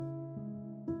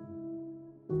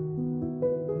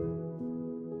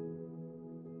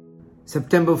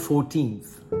September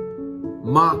 14th,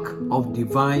 mark of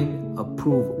divine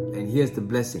approval. And here's the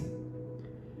blessing.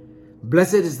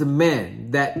 Blessed is the man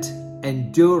that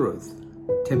endureth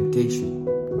temptation.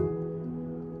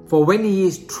 For when he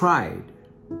is tried,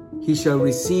 he shall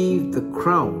receive the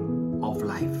crown of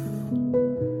life,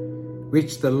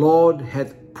 which the Lord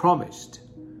hath promised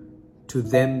to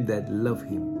them that love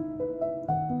him.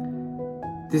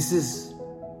 This is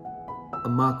a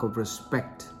mark of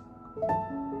respect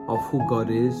of who God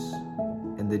is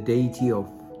and the deity of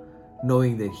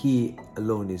knowing that He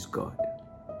alone is God.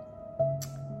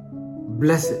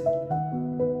 Blessed.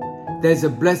 There's a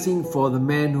blessing for the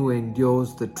man who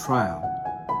endures the trial,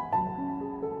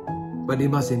 but he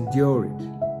must endure it.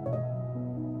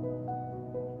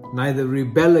 Neither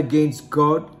rebel against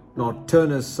God nor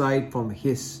turn aside from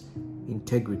His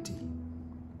integrity.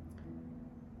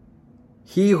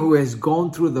 He who has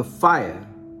gone through the fire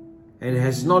and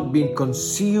has not been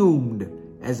consumed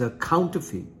as a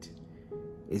counterfeit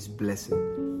is blessed.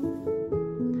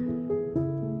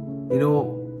 You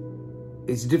know,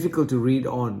 it's difficult to read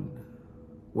on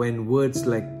when words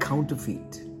like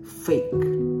counterfeit, fake,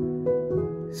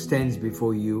 stands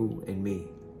before you and me.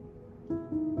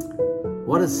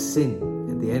 What a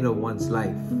sin at the end of one's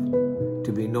life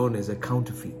to be known as a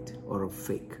counterfeit or a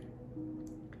fake.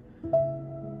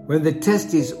 When the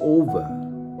test is over,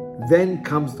 then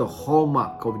comes the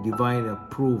hallmark of divine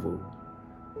approval,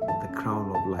 the crown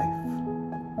of life.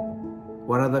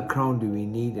 What other crown do we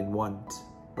need and want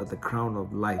but the crown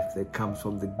of life that comes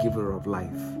from the giver of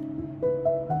life?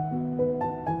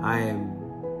 I am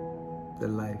the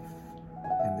life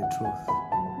and the truth.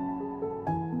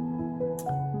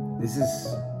 This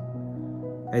is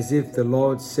as if the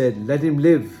Lord said, let him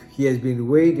live. He has been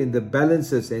weighed in the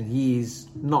balances and he is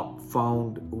not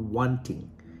found wanting.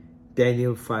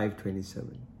 Daniel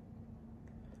 5:27.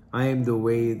 I am the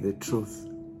way, the truth,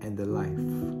 and the life.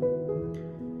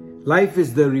 Life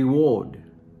is the reward,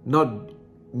 not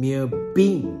mere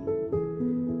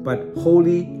being, but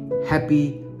holy,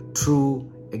 happy,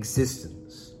 true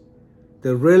existence.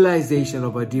 The realization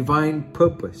of a divine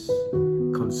purpose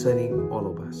concerning all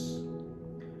of us.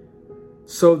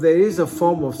 So there is a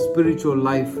form of spiritual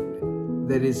life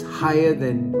that is higher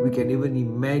than we can even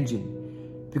imagine,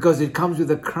 because it comes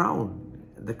with a crown,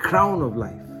 the crown of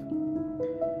life.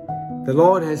 The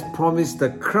Lord has promised the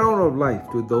crown of life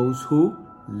to those who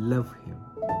love Him.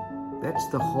 That's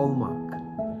the hallmark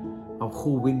of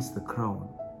who wins the crown.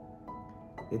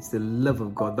 It's the love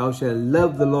of God. Thou shalt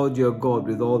love the Lord your God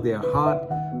with all their heart,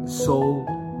 soul,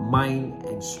 mind,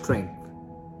 and strength.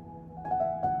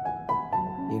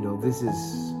 You know, this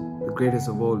is the greatest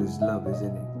of all is love,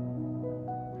 isn't it?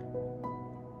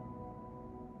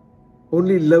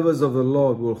 Only lovers of the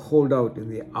Lord will hold out in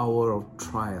the hour of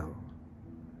trial.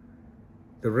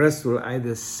 The rest will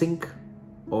either sink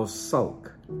or sulk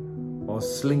or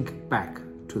slink back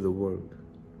to the world.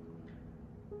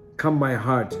 Come, my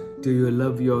heart, do you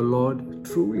love your Lord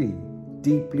truly,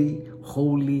 deeply,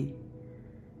 wholly?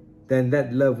 Then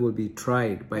that love will be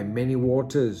tried by many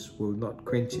waters will not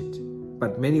quench it.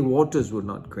 But many waters will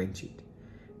not quench it.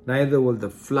 Neither will the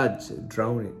floods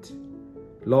drown it.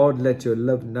 Lord, let your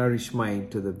love nourish mine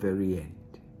to the very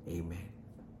end. Amen.